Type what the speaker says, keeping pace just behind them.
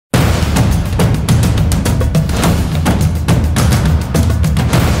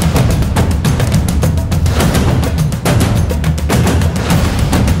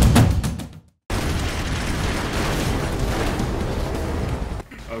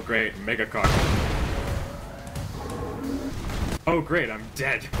Oh great, mega car. Oh great, I'm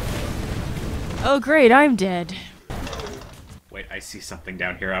dead. Oh great, I'm dead. Wait, I see something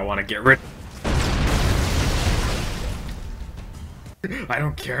down here I want to get rid I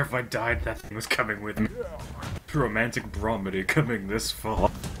don't care if I died, that thing was coming with me. Bromantic Bromedy coming this fall.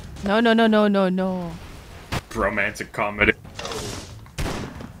 No, no, no, no, no, no. Bromantic comedy.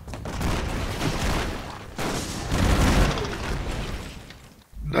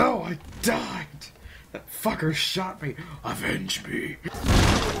 No, I died! That fucker shot me! Avenge me!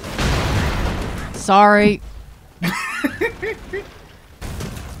 Sorry.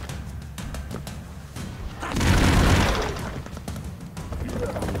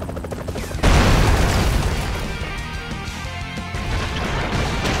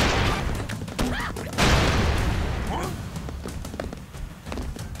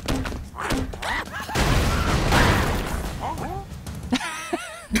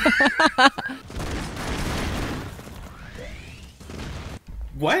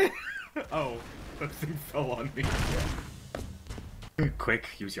 What? Oh, that thing fell on me. Quick,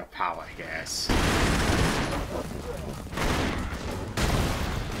 use your power, yes.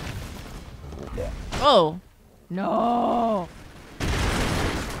 Oh. No.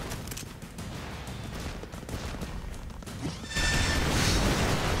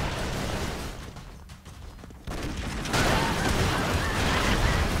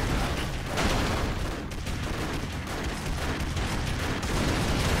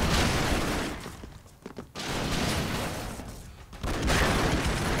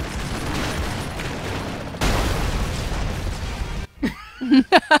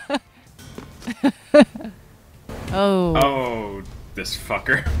 Oh. Oh, this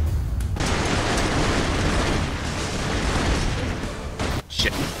fucker.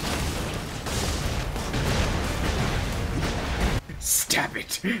 Shit. Stab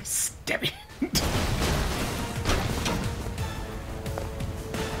it! Stab it!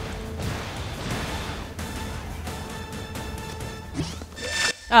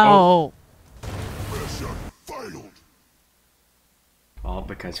 Oh. All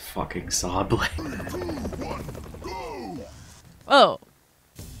because fucking Sawblade. Oh.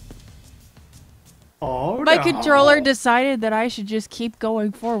 Oh, My no. controller decided that I should just keep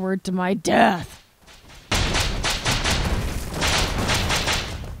going forward to my death.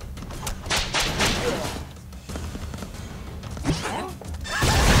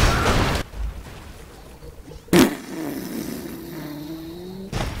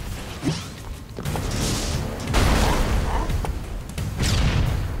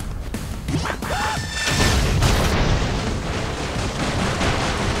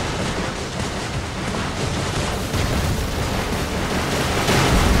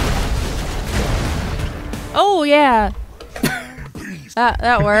 Oh yeah,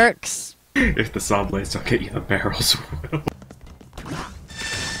 that works. If the Sawblades don't get you, the barrels will.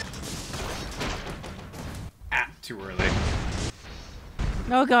 Ah, too early.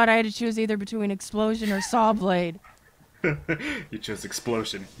 Oh god, I had to choose either between explosion or Sawblade. You chose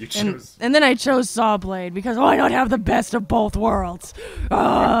explosion. You chose. And then I chose Sawblade because why not have the best of both worlds?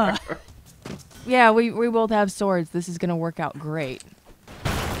 Yeah, we both have swords. This is gonna work out great.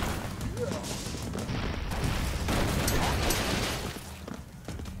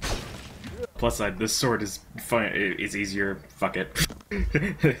 Plus side, this sword is fun. Is easier. Fuck it.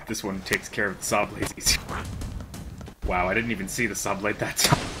 This one takes care of the Sawblades easier. Wow, I didn't even see the Sawblade that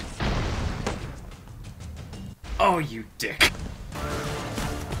time. Oh, you dick.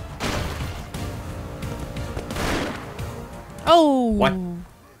 Oh! What?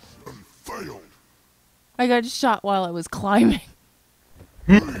 I got shot while I was climbing.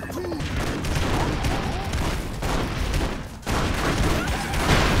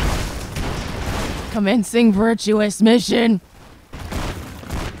 Commencing virtuous mission.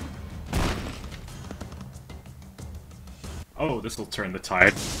 Oh, this'll turn the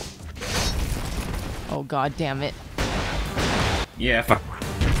tide. Oh god damn it. Yeah, fuck.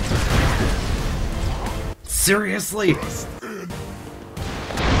 Seriously?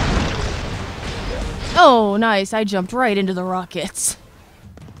 Oh, nice. I jumped right into the rockets.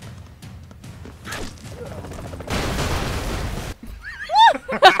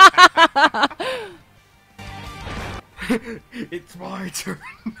 It's my turn.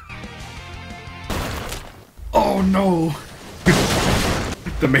 Oh no!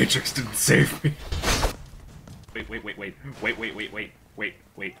 The Matrix didn't save me. Wait.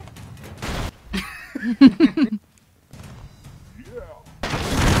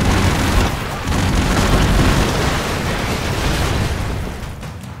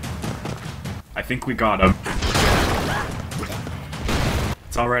 I think we got him.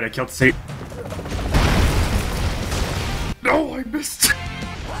 It's alright, I killed Satan. No, I missed!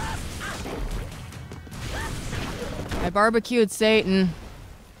 I barbecued Satan.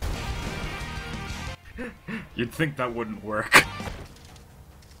 You'd think that wouldn't work.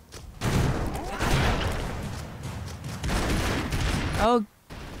 Oh.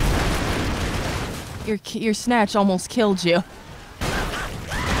 Your snatch almost killed you.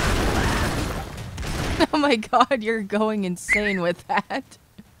 Oh my god, you're going insane with that.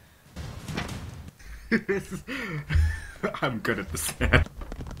 I'm good at the snatch.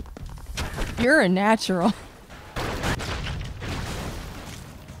 You're a natural.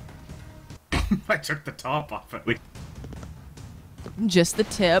 I took the top off at least. Just the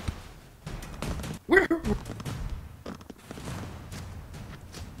tip. Where?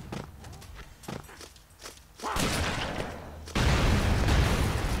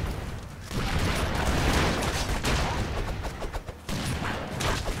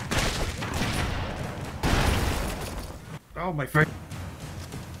 Oh, my friend.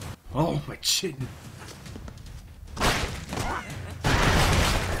 Oh, my chin.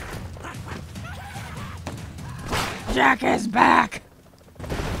 Jack is back!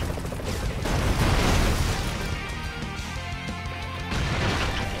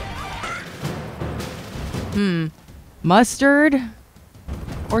 Mustard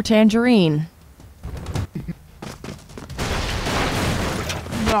or tangerine?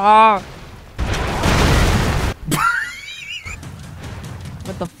 Ah.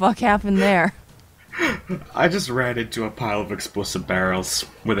 What the fuck happened there? I just ran into a pile of explosive barrels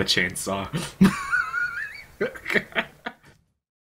with a chainsaw.